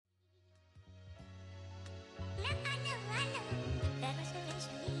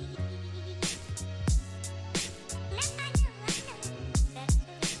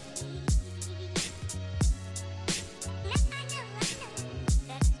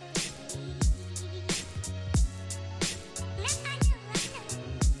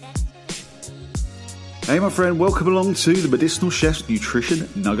Hey my friend, welcome along to the Medicinal Chef's Nutrition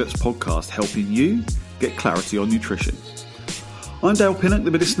Nuggets podcast, helping you get clarity on nutrition. I'm Dale Pinnock,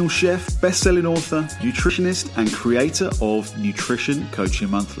 the Medicinal Chef, best-selling author, nutritionist and creator of Nutrition Coaching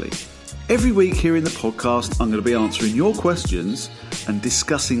Monthly. Every week here in the podcast, I'm going to be answering your questions and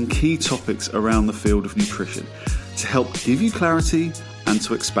discussing key topics around the field of nutrition to help give you clarity and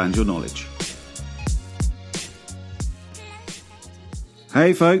to expand your knowledge.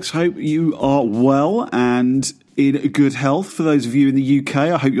 Hey folks, hope you are well and in good health. For those of you in the UK,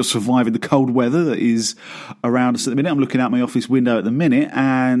 I hope you're surviving the cold weather that is around us at the minute. I'm looking out my office window at the minute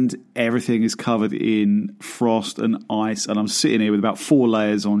and everything is covered in frost and ice, and I'm sitting here with about 4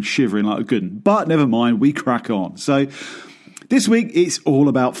 layers on, shivering like a good one. But never mind, we crack on. So this week it's all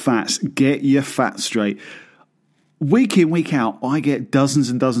about fats. Get your fat straight. Week in, week out, I get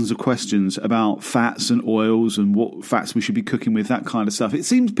dozens and dozens of questions about fats and oils and what fats we should be cooking with, that kind of stuff. It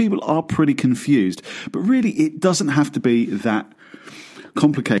seems people are pretty confused, but really it doesn't have to be that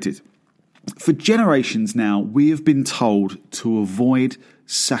complicated. For generations now, we have been told to avoid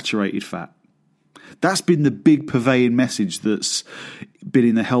saturated fat. That's been the big purveying message that's been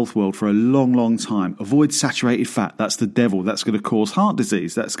in the health world for a long, long time. Avoid saturated fat. That's the devil. That's going to cause heart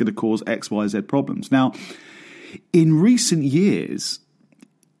disease. That's going to cause X, Y, Z problems. Now, in recent years,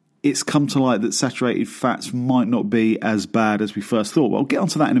 it's come to light that saturated fats might not be as bad as we first thought. Well, I'll get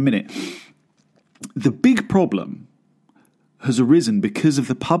onto that in a minute. The big problem has arisen because of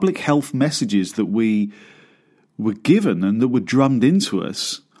the public health messages that we were given and that were drummed into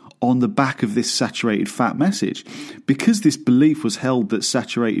us on the back of this saturated fat message. Because this belief was held that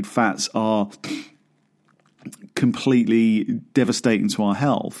saturated fats are completely devastating to our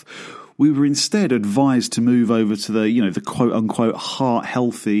health, we were instead advised to move over to the quote-unquote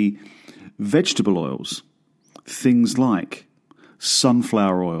heart-healthy vegetable oils. Things like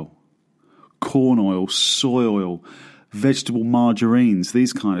sunflower oil, corn oil, soy oil, vegetable margarines,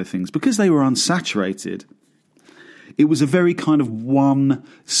 these kind of things. Because they were unsaturated, it was a very kind of one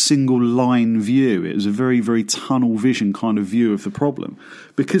single line view. It was a very, very tunnel vision kind of view of the problem.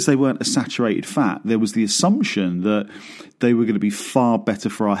 Because they weren't a saturated fat, there was the assumption that they were going to be far better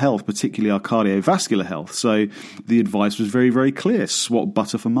for our health, particularly our cardiovascular health. So the advice was very, very clear. Swap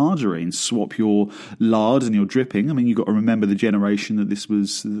butter for margarine. Swap your lard and your dripping. I mean, you've got to remember the generation that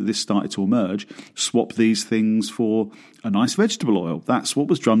this started to emerge. Swap these things for a nice vegetable oil. That's what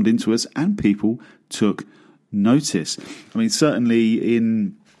was drummed into us, and people took notice. I mean, certainly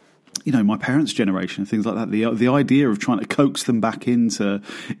in my parents' generation and things like that, the idea of trying to coax them back into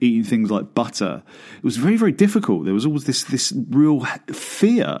eating things like butter, it was very, very difficult. There was always this real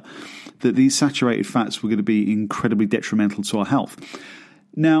fear that these saturated fats were going to be incredibly detrimental to our health.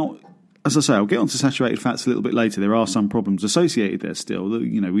 Now, as I say, I'll get onto saturated fats a little bit later. There are some problems associated there still.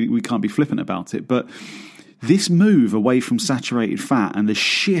 We can't be flippant about it, but this move away from saturated fat and the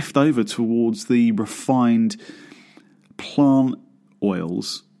shift over towards the refined plant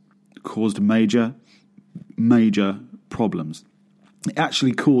oils caused major, major problems. It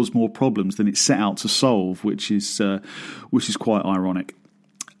actually caused more problems than it set out to solve, which is quite ironic.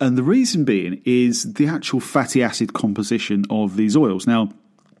 And the reason being is the actual fatty acid composition of these oils. Now,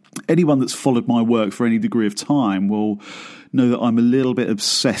 anyone that's followed my work for any degree of time will know that I'm a little bit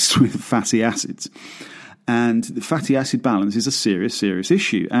obsessed with fatty acids. And the fatty acid balance is a serious, serious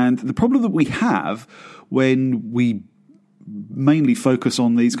issue. And the problem that we have when we mainly focus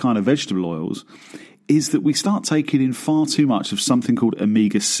on these kind of vegetable oils is that we start taking in far too much of something called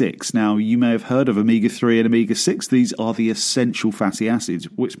omega-6. Now, you may have heard of omega-3 and omega-6. These are the essential fatty acids,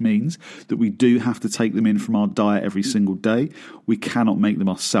 which means that we do have to take them in from our diet every single day. We cannot make them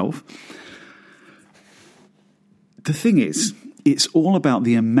ourselves. The thing is, it's all about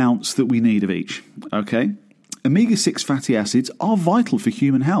the amounts that we need of each, okay? Omega-6 fatty acids are vital for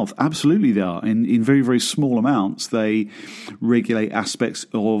human health. Absolutely they are. In very, very small amounts, they regulate aspects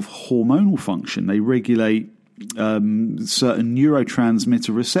of hormonal function. They regulate certain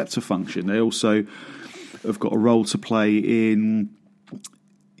neurotransmitter receptor function. They also have got a role to play in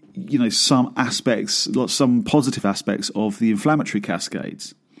some aspects, some positive aspects of the inflammatory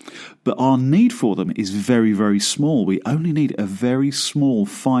cascades. But our need for them is very, very small. We only need a very small,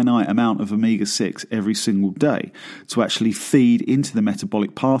 finite amount of omega-6 every single day to actually feed into the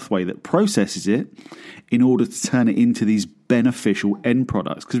metabolic pathway that processes it in order to turn it into these beneficial end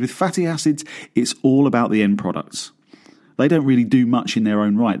products. Because with fatty acids, it's all about the end products. They don't really do much in their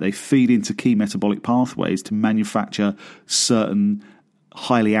own right. They feed into key metabolic pathways to manufacture certain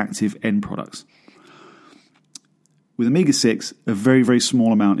highly active end products. With omega-6, a very, very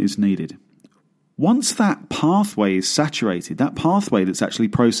small amount is needed. Once that pathway is saturated, that pathway that's actually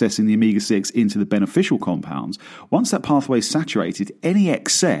processing the omega-6 into the beneficial compounds, once that pathway is saturated, any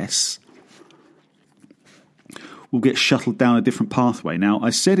excess will get shuttled down a different pathway. Now, I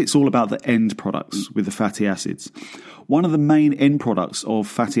said it's all about the end products with the fatty acids. One of the main end products of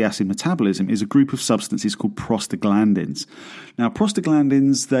fatty acid metabolism is a group of substances called prostaglandins. Now,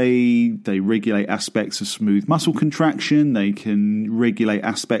 prostaglandins, they regulate aspects of smooth muscle contraction, they can regulate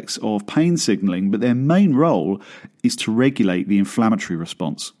aspects of pain signaling, but their main role is to regulate the inflammatory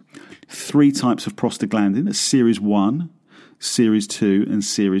response. 3 types of prostaglandin: series 1, series 2, and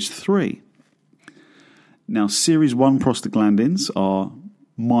series 3. Now, series 1 prostaglandins are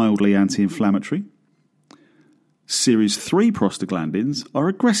mildly anti-inflammatory. Series 3 prostaglandins are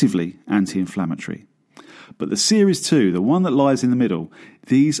aggressively anti-inflammatory. But the series 2, the one that lies in the middle,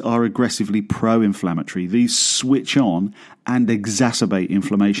 these are aggressively pro-inflammatory. These switch on and exacerbate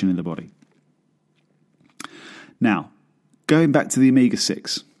inflammation in the body. Now, going back to the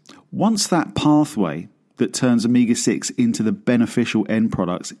omega-6, once that pathway that turns omega-6 into the beneficial end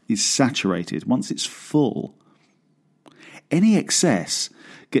products is saturated, once it's full, any excess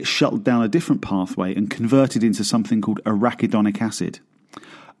gets shuttled down a different pathway and converted into something called arachidonic acid.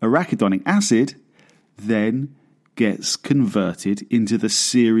 Arachidonic acid then gets converted into the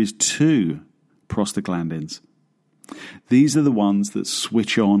series 2 prostaglandins. These are the ones that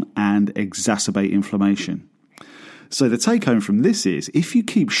switch on and exacerbate inflammation. So the take home from this is, if you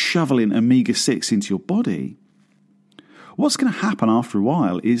keep shoveling omega-6 into your body, what's going to happen after a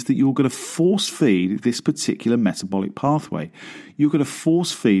while is that you're going to force feed this particular metabolic pathway. You're going to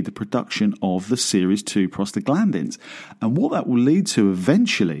force feed the production of the series 2 prostaglandins. And what that will lead to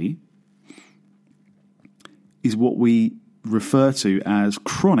eventually is what we refer to as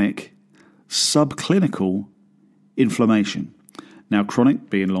chronic subclinical inflammation. Now, chronic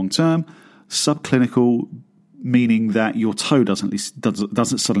being long term, subclinical meaning that your toe doesn't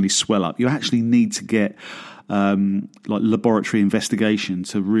suddenly swell up. You actually need to get laboratory investigation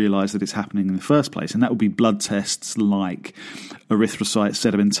to realise that it's happening in the first place, and that would be blood tests like erythrocyte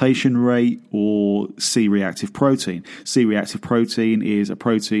sedimentation rate or C-reactive protein. C-reactive protein is a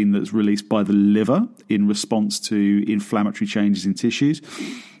protein that's released by the liver in response to inflammatory changes in tissues,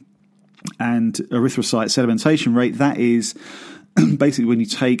 and erythrocyte sedimentation rate, that is basically when you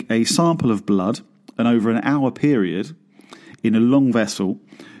take a sample of blood and over an hour period in a long vessel,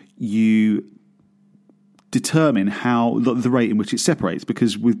 you determine how the rate in which it separates,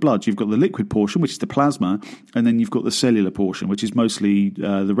 because with blood you've got the liquid portion, which is the plasma, and then you've got the cellular portion, which is mostly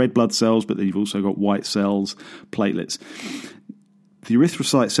the red blood cells, but then you've also got white cells, platelets. The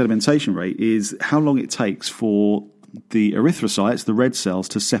erythrocyte sedimentation rate is how long it takes for the erythrocytes, the red cells,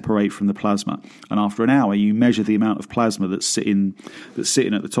 to separate from the plasma. And after an hour, you measure the amount of plasma that's sitting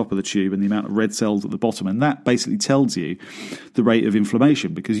at the top of the tube and the amount of red cells at the bottom. And that basically tells you the rate of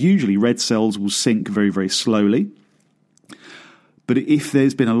inflammation, because usually red cells will sink very, very slowly. But if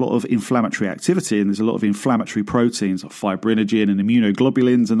there's been a lot of inflammatory activity and there's a lot of inflammatory proteins like fibrinogen and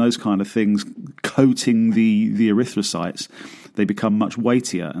immunoglobulins and those kind of things coating the erythrocytes, they become much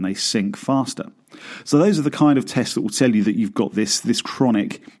weightier and they sink faster. So those are the kind of tests that will tell you that you've got this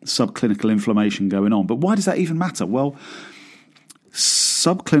chronic subclinical inflammation going on. But why does that even matter? Well,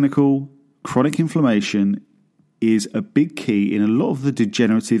 subclinical chronic inflammation is a big key in a lot of the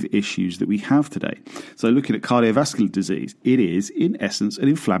degenerative issues that we have today. So looking at cardiovascular disease, it is, in essence, an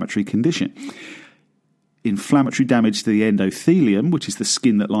inflammatory condition. Inflammatory damage to the endothelium, which is the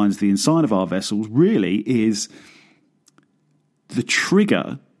skin that lines the inside of our vessels, really is the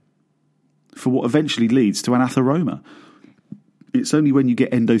trigger for what eventually leads to an atheroma. It's only when you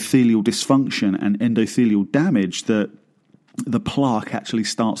get endothelial dysfunction and endothelial damage that the plaque actually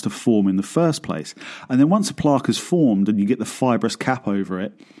starts to form in the first place. And then once a plaque has formed and you get the fibrous cap over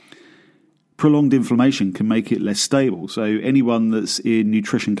it, prolonged inflammation can make it less stable. So anyone that's in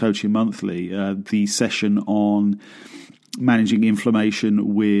Nutrition Coaching Monthly, the session on managing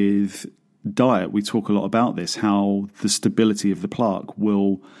inflammation with diet, we talk a lot about this, how the stability of the plaque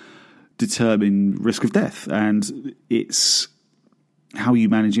will determine risk of death, and it's how you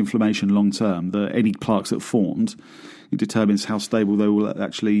manage inflammation long term. Any plaques that formed, it determines how stable they will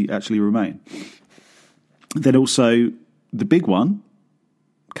actually remain. Then also the big one,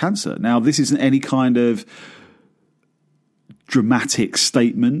 cancer. Now, this isn't any kind of dramatic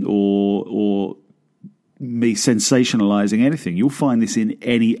statement or me sensationalizing anything. You'll find this in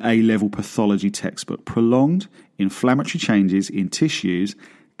any A-level pathology textbook. Prolonged inflammatory changes in tissues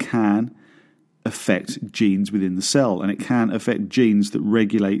can affect genes within the cell, and it can affect genes that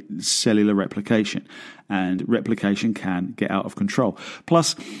regulate cellular replication, and replication can get out of control.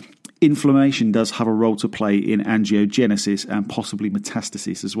 Plus, inflammation does have a role to play in angiogenesis and possibly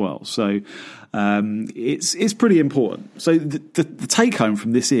metastasis as well. So it's pretty important. So the take home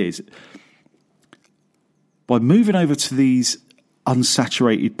from this is, by moving over to these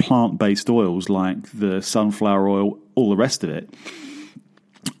unsaturated plant-based oils like the sunflower oil, all the rest of it,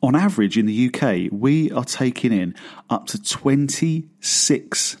 on average in the UK, we are taking in up to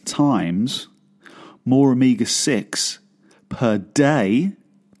 26 times more omega-6 per day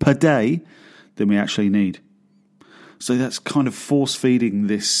than we actually need. So that's kind of force-feeding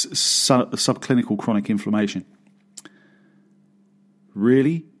this subclinical chronic inflammation.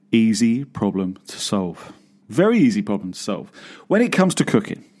 Really easy problem to solve. Very easy problem to solve. When it comes to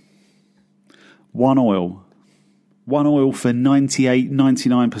cooking, one oil for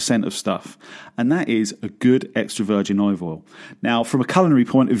 99% of stuff. And that is a good extra virgin olive oil. Now, from a culinary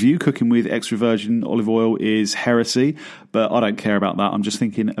point of view, cooking with extra virgin olive oil is heresy, but I don't care about that. I'm just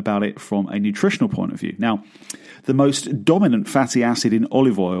thinking about it from a nutritional point of view. Now, the most dominant fatty acid in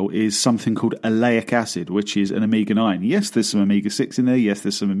olive oil is something called oleic acid, which is an omega-9. Yes, there's some omega-6 in there. Yes,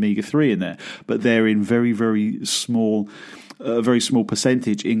 there's some omega-3 in there. But they're in very, very small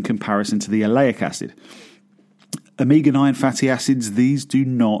percentage in comparison to the oleic acid. Omega-9 fatty acids, these do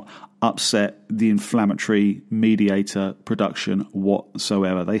not upset the inflammatory mediator production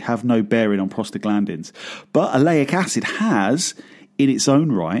whatsoever. They have no bearing on prostaglandins. But oleic acid has, in its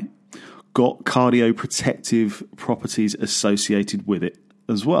own right, got cardioprotective properties associated with it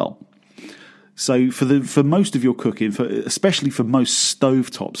as well. So for most of your cooking, especially for most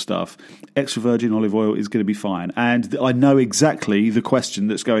stovetop stuff, extra virgin olive oil is going to be fine. And I know exactly the question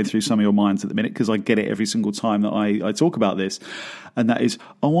that's going through some of your minds at the minute, because I get it every single time that I talk about this. And that is,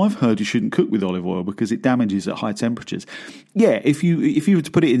 I've heard you shouldn't cook with olive oil because it damages at high temperatures. Yeah, if you were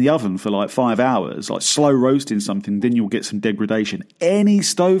to put it in the oven for like 5 hours, like slow roasting something, then you'll get some degradation. Any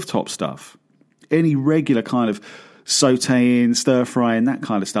stovetop stuff, any regular kind of sauteing, stir frying, that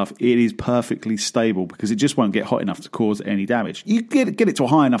kind of stuff, it is perfectly stable because it just won't get hot enough to cause any damage. You get it to a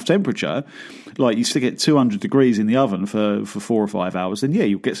high enough temperature, like you stick it at 200 degrees in the oven for 4 or 5 hours, then yeah,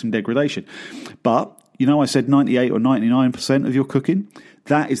 you'll get some degradation. But, I said 98 or 99% of your cooking,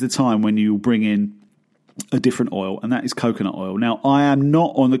 that is the time when you bring in a different oil, and that is coconut oil. Now, I am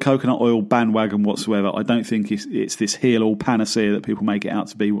not on the coconut oil bandwagon whatsoever. I don't think it's this heal-all panacea that people make it out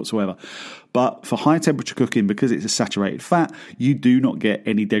to be whatsoever. But for high-temperature cooking, because it's a saturated fat, you do not get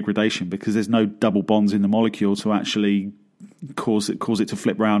any degradation because there's no double bonds in the molecule to actually cause it to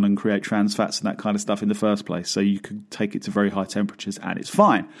flip around and create trans fats and that kind of stuff in the first place. So you can take it to very high temperatures and it's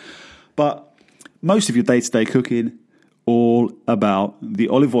fine. But most of your day-to-day cooking, all about the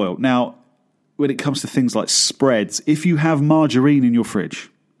olive oil. Now, when it comes to things like spreads, if you have margarine in your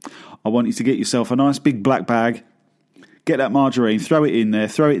fridge, I want you to get yourself a nice big black bag, get that margarine, throw it in there,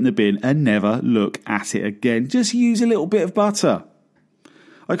 throw it in the bin, and never look at it again. Just use a little bit of butter.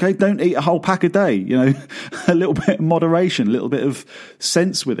 Okay, don't eat a whole pack a day, a little bit of moderation, a little bit of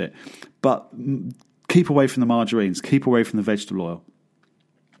sense with it. But keep away from the margarines, keep away from the vegetable oil.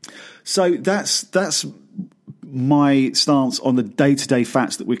 So that's my stance on the day-to-day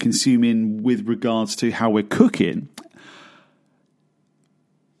fats that we're consuming with regards to how we're cooking.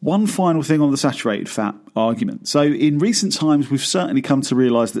 One final thing on the saturated fat argument. So in recent times, we've certainly come to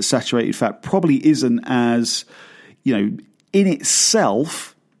realise that saturated fat probably isn't as, in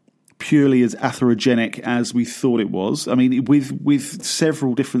itself, purely as atherogenic as we thought it was. I mean, with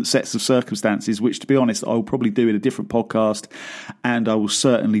several different sets of circumstances, which, to be honest, I'll probably do in a different podcast, and I will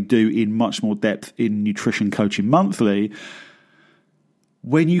certainly do in much more depth in Nutrition Coaching Monthly.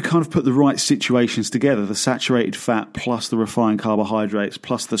 When you kind of put the right situations together, the saturated fat plus the refined carbohydrates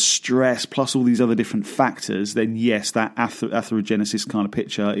plus the stress plus all these other different factors, then yes, that atherogenesis kind of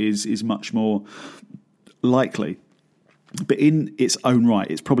picture is much more likely. But in its own right,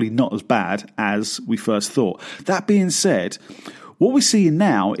 it's probably not as bad as we first thought. That being said, what we're seeing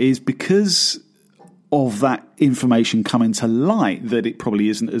now is because of that information coming to light that it probably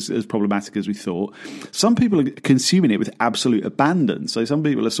isn't as problematic as we thought, some people are consuming it with absolute abandon. So some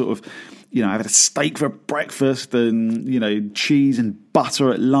people are sort of, having a steak for breakfast and, cheese and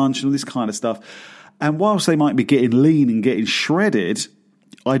butter at lunch and all this kind of stuff. And whilst they might be getting lean and getting shredded,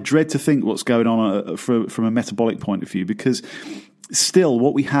 I dread to think what's going on from a metabolic point of view, because still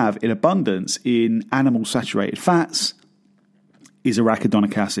what we have in abundance in animal saturated fats is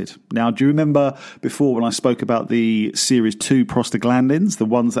arachidonic acid. Now, do you remember before when I spoke about the series 2 prostaglandins, the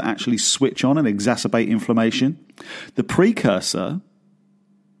ones that actually switch on and exacerbate inflammation? The precursor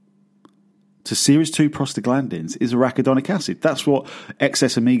to series 2 prostaglandins is arachidonic acid. That's what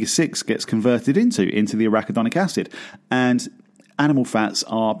excess omega-6 gets converted into the arachidonic acid. And animal fats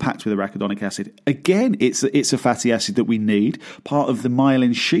are packed with arachidonic acid. Again, it's a fatty acid that we need. Part of the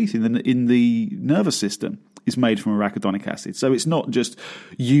myelin sheath in the nervous system is made from arachidonic acid. So it's not just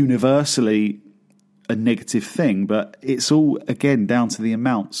universally a negative thing, but it's all, again, down to the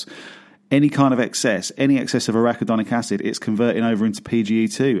amounts. Any kind of excess, any excess of arachidonic acid, it's converting over into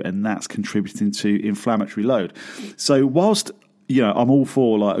PGE2, and that's contributing to inflammatory load. So whilst, I'm all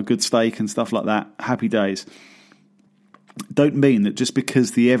for like a good steak and stuff like that, happy days, don't mean that just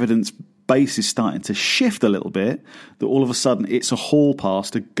because the evidence base is starting to shift a little bit, that all of a sudden it's a hall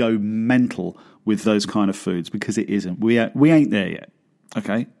pass to go mental with those kind of foods, because it isn't. We ain't there yet.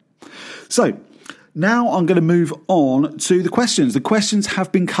 Okay? So now I'm going to move on to the questions. The questions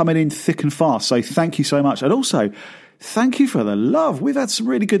have been coming in thick and fast, so thank you so much. And also, thank you for the love. We've had some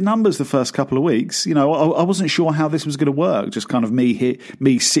really good numbers the first couple of weeks. I wasn't sure how this was going to work, just kind of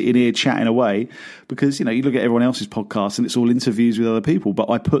me sitting here chatting away, because, you look at everyone else's podcast and it's all interviews with other people.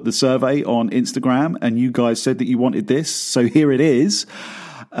 But I put the survey on Instagram and you guys said that you wanted this, so here it is.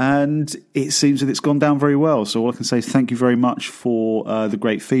 And it seems that it's gone down very well. So all I can say is thank you very much for the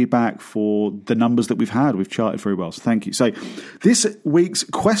great feedback, for the numbers that we've had. We've charted very well, so thank you. So this week's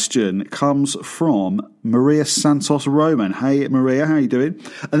question comes from Maria Santos Roman. Hey, Maria, how are you doing?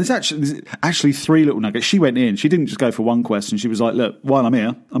 And there's actually three little nuggets. She went in. She didn't just go for one question. She was like, look, while I'm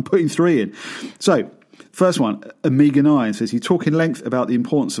here, I'm putting three in. So first one, omega-9 says, you talk in length about the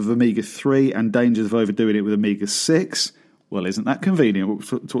importance of omega-3 and dangers of overdoing it with omega-6. Well, isn't that convenient,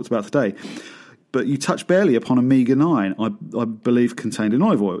 what we talked about today? But you touch barely upon omega-9, I believe, contained in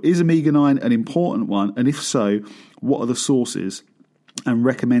olive oil. Is omega-9 an important one? And if so, what are the sources and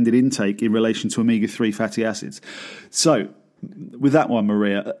recommended intake in relation to omega-3 fatty acids? So, with that one,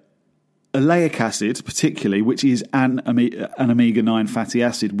 Maria, oleic acid, particularly, which is an omega-9 fatty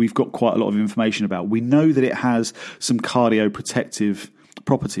acid, we've got quite a lot of information about. We know that it has some cardioprotective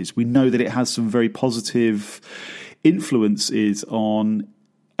properties. We know that it has some very positive influences on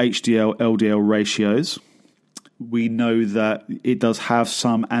HDL-LDL ratios. We know that it does have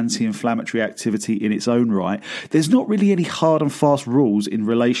some anti-inflammatory activity in its own right. There's not really any hard and fast rules in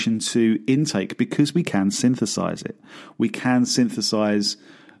relation to intake because we can synthesize it. We can synthesize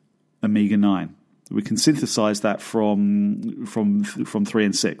omega-9. We can synthesize that from 3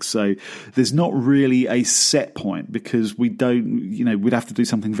 and 6. So there's not really a set point because we don't, we'd have to do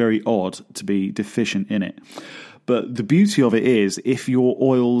something very odd to be deficient in it. But the beauty of it is, if your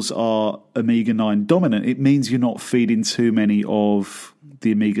oils are omega-9 dominant, it means you're not feeding too many of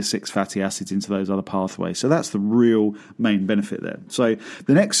the omega-6 fatty acids into those other pathways. So that's the real main benefit there. So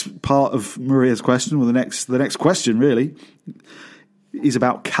the next part of Maria's question, or the next question really, is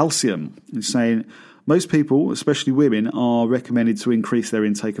about calcium. It's saying most people, especially women, are recommended to increase their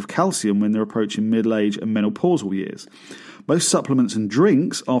intake of calcium when they're approaching middle age and menopausal years. Most supplements and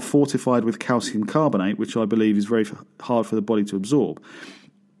drinks are fortified with calcium carbonate, which I believe is very hard for the body to absorb.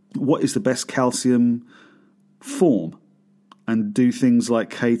 What is the best calcium form? And do things like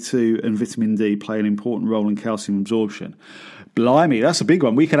K2 and vitamin D play an important role in calcium absorption? Blimey, that's a big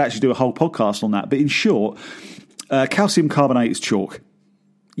one. We could actually do a whole podcast on that. But in short, calcium carbonate is chalk.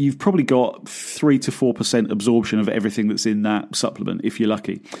 You've probably got 3 to 4% absorption of everything that's in that supplement, if you're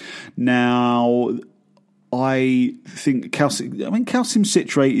lucky. Now, I think calcium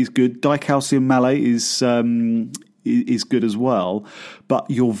citrate is good. Dicalcium malate is good as well. But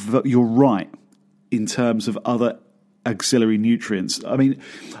you're right in terms of other auxiliary nutrients. I mean,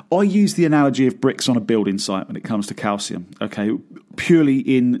 I use the analogy of bricks on a building site when it comes to calcium. Okay, purely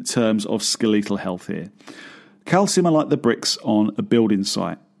in terms of skeletal health here. Calcium are like the bricks on a building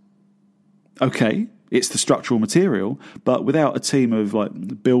site. Okay, it's the structural material, but without a team of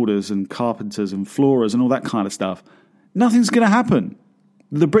like builders and carpenters and floorers and all that kind of stuff, nothing's going to happen.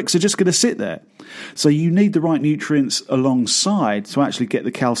 The bricks are just going to sit there. So you need the right nutrients alongside to actually get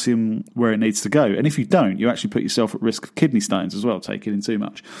the calcium where it needs to go. And if you don't, you actually put yourself at risk of kidney stones as well, taking in too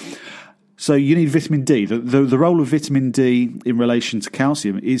much. So you need vitamin D. The role of vitamin D in relation to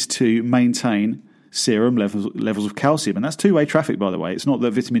calcium is to maintain serum levels of calcium. And that's two-way traffic, by the way. It's not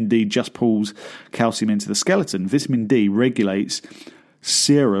that vitamin D just pulls calcium into the skeleton. Vitamin D regulates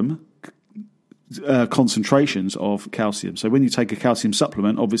serum concentrations of calcium. So when you take a calcium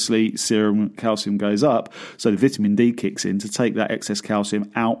supplement, obviously serum calcium goes up, so the vitamin D kicks in to take that excess calcium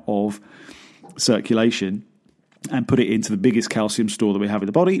out of circulation and put it into the biggest calcium store that we have in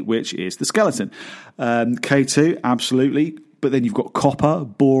the body, which is the skeleton. K2, absolutely. But then you've got copper,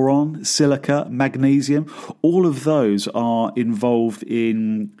 boron, silica, magnesium. All of those are involved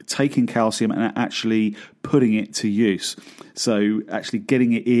in taking calcium and actually putting it to use. So actually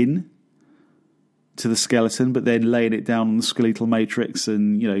getting it in to the skeleton, but then laying it down on the skeletal matrix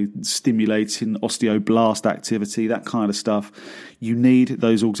and, stimulating osteoblast activity, that kind of stuff. You need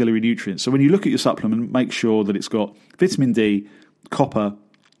those auxiliary nutrients. So when you look at your supplement, make sure that it's got vitamin D, copper,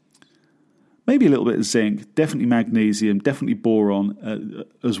 maybe a little bit of zinc, definitely magnesium, definitely boron,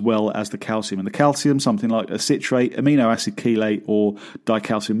 as well as the calcium. And the calcium, something like a citrate, amino acid chelate, or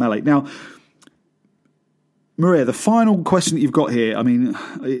dicalcium malate. Now, Maria, the final question that you've got here, I mean,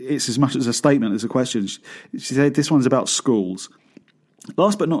 it's as much as a statement as a question. She said this one's about schools.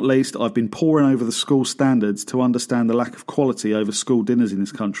 Last but not least, I've been poring over the school standards to understand the lack of quality over school dinners in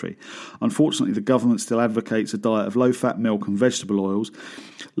this country. Unfortunately, the government still advocates a diet of low-fat milk and vegetable oils,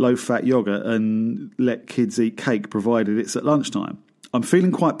 low-fat yogurt, and let kids eat cake provided it's at lunchtime. I'm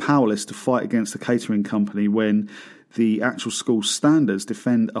feeling quite powerless to fight against the catering company when the actual school standards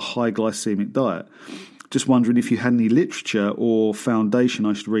defend a high glycemic diet. Just wondering if you had any literature or foundation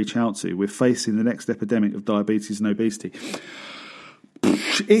I should reach out to. We're facing the next epidemic of diabetes and obesity.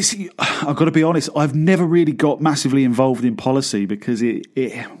 I've got to be honest, I've never really got massively involved in policy because it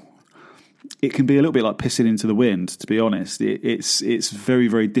can be a little bit like pissing into the wind, to be honest. It's very,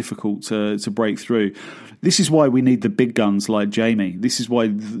 very difficult to break through. This is why we need the big guns like Jamie. This is why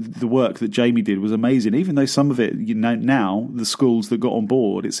the work that Jamie did was amazing, even though some of it, now, the schools that got on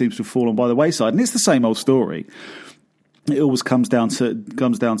board, it seems to have fallen by the wayside. And it's the same old story. It always comes down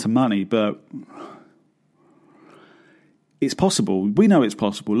to money, but it's possible. We know it's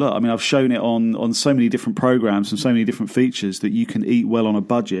possible. Look, I mean, I've shown it on so many different programs and so many different features that you can eat well on a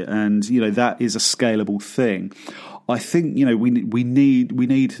budget, and that is a scalable thing. I think we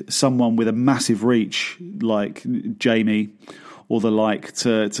need someone with a massive reach like Jamie or the like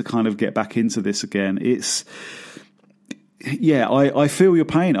to kind of get back into this again. I feel your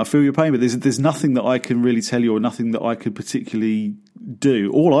pain. But there's nothing that I can really tell you, or nothing that I could particularly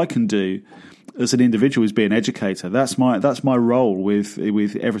do. All I can do as an individual is be an educator. That's my role with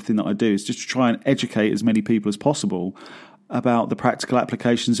everything that I do, is just to try and educate as many people as possible about the practical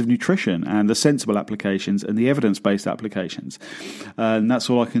applications of nutrition and the sensible applications and the evidence-based applications. And that's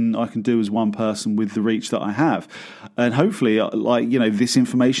all I can do as one person with the reach that I have. And hopefully, this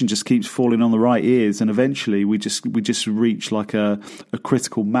information just keeps falling on the right ears, and eventually we just reach like a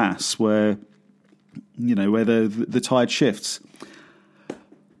critical mass where the tide shifts.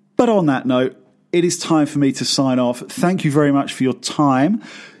 But on that note, it is time for me to sign off. Thank you very much for your time.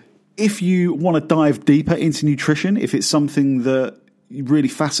 If you want to dive deeper into nutrition, if it's something that really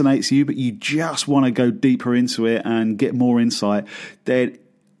fascinates you, but you just want to go deeper into it and get more insight, then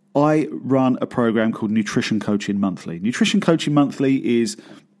I run a program called Nutrition Coaching Monthly. Nutrition Coaching Monthly is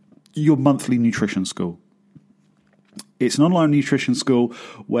your monthly nutrition school. It's an online nutrition school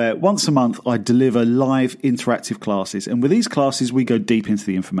where once a month I deliver live interactive classes. And with these classes, we go deep into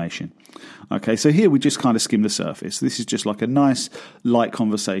the information. Okay, so here we just kind of skim the surface. This is just like a nice, light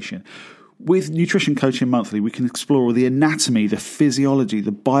conversation. With Nutrition Coaching Monthly, we can explore the anatomy, the physiology,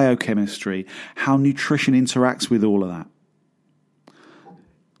 the biochemistry, how nutrition interacts with all of that.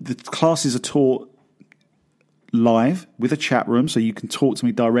 The classes are taught live with a chat room, so you can talk to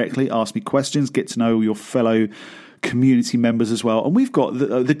me directly, ask me questions, get to know your fellow community members as well. And we've got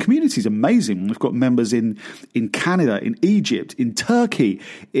the community is amazing. We've got members in Canada, in Egypt, in Turkey,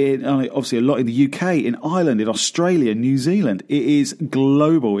 in obviously a lot in the UK, in Ireland, in Australia, New Zealand. It is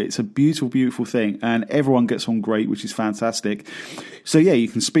global. It's a beautiful, beautiful thing, and everyone gets on great, which is fantastic. So yeah, you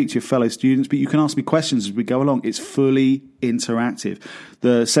can speak to your fellow students, but you can ask me questions as we go along. It's fully interactive.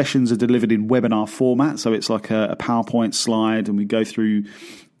 The sessions are delivered in webinar format, so it's like a PowerPoint slide, and we go through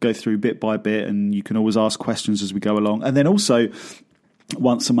bit by bit, and you can always ask questions as we go along. And then also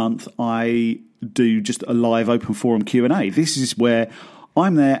once a month I do just a live open forum Q&A. This is where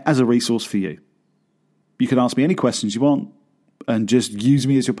I'm there as a resource for you. You can ask me any questions you want and just use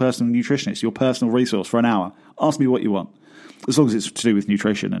me as your personal nutritionist, your personal resource for an hour. Ask me what you want, as long as it's to do with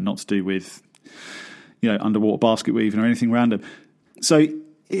nutrition and not to do with underwater basket weaving or anything random. So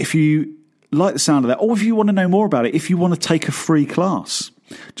if you like the sound of that, or if you want to know more about it, if you want to take a free class,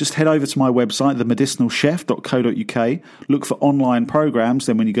 just head over to my website, themedicinalchef.co.uk, look for online programs.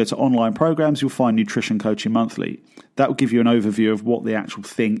 Then when you go to online programs, you'll find Nutrition Coaching Monthly. That will give you an overview of what the actual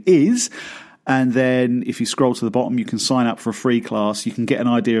thing is. And then if you scroll to the bottom, you can sign up for a free class. You can get an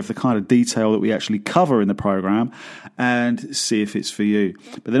idea of the kind of detail that we actually cover in the program and see if it's for you.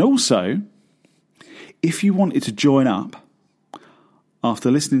 But then also, if you wanted to join up after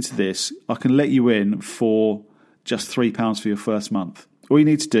listening to this, I can let you in for just £3 for your first month. All you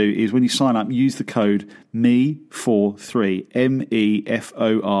need to do is when you sign up, use the code MEFOR3,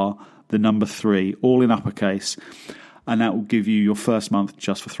 MEFOR, the number 3, all in uppercase. and that will give you your first month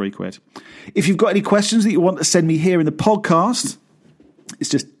just for £3. If you've got any questions that you want to send me here in the podcast, it's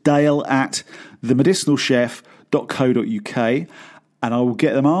just dale@themedicinalchef.co.uk, and I will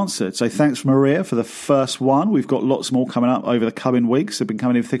get them answered. So thanks, Maria, for the first one. We've got lots more coming up over the coming weeks. They've been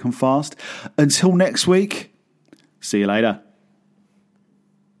coming in thick and fast. Until next week, see you later.